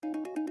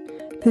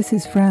This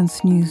is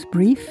France News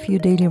Brief, your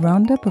daily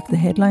roundup of the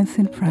headlines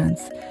in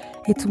France.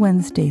 It's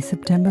Wednesday,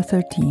 September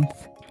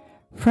 13th.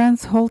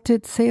 France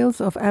halted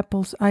sales of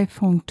Apple's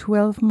iPhone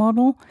 12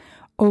 model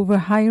over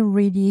higher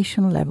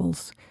radiation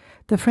levels.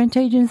 The French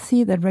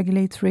agency that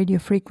regulates radio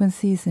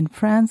frequencies in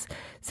France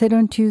said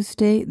on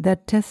Tuesday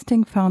that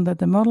testing found that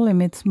the model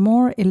emits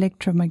more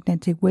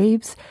electromagnetic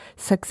waves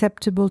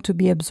susceptible to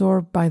be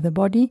absorbed by the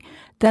body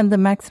than the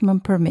maximum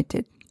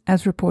permitted,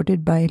 as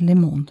reported by Le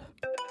Monde.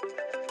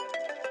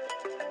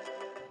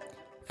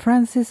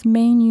 France's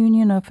main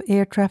union of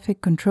air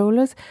traffic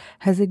controllers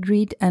has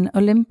agreed an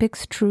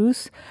Olympics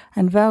truce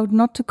and vowed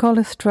not to call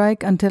a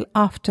strike until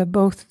after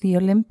both the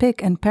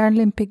Olympic and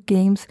Paralympic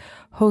Games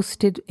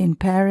hosted in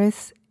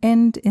Paris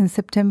end in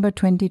September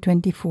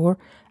 2024,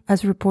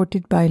 as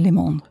reported by Le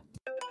Monde.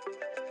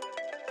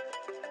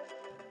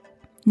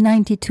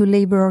 92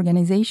 labor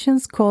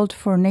organizations called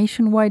for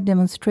nationwide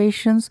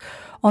demonstrations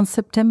on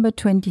September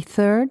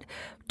 23rd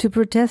to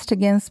protest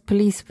against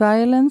police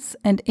violence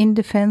and in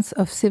defense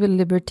of civil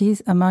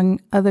liberties, among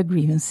other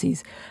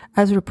grievances,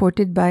 as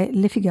reported by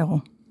Le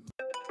Figaro.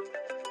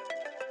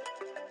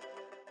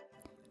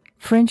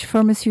 French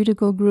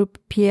pharmaceutical group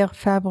Pierre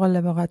Fabre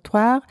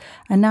Laboratoire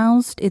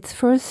announced its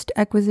first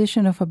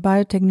acquisition of a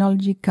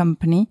biotechnology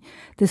company,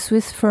 the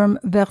Swiss firm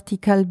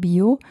Vertical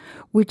Bio,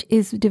 which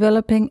is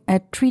developing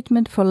a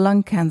treatment for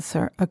lung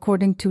cancer,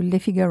 according to Le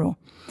Figaro.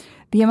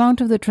 The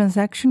amount of the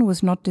transaction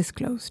was not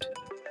disclosed.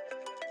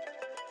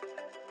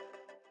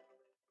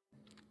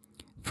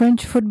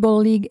 French Football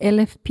League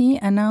LFP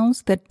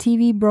announced that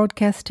TV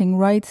broadcasting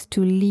rights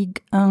to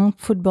Ligue 1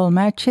 football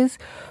matches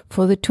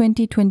for the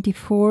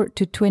 2024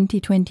 to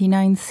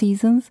 2029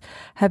 seasons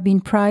have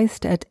been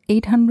priced at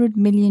 800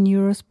 million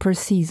euros per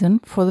season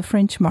for the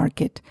French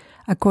market,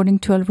 according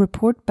to a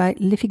report by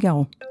Le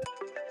Figaro.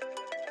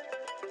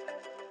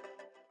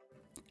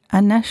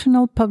 A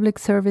national public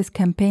service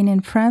campaign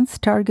in France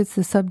targets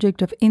the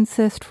subject of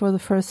incest for the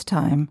first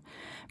time.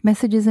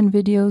 Messages and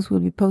videos will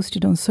be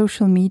posted on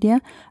social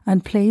media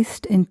and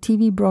placed in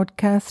TV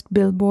broadcast,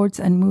 billboards,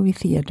 and movie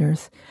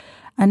theaters.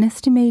 An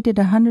estimated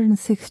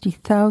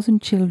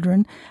 160,000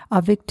 children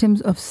are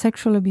victims of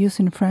sexual abuse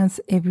in France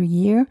every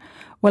year,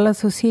 while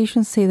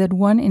associations say that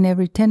 1 in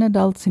every 10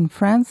 adults in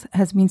France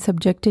has been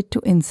subjected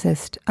to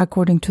incest,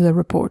 according to the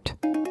report.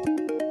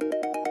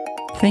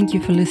 Thank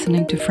you for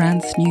listening to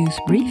France News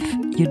Brief,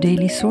 your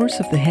daily source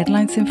of the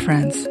headlines in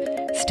France.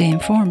 Stay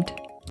informed.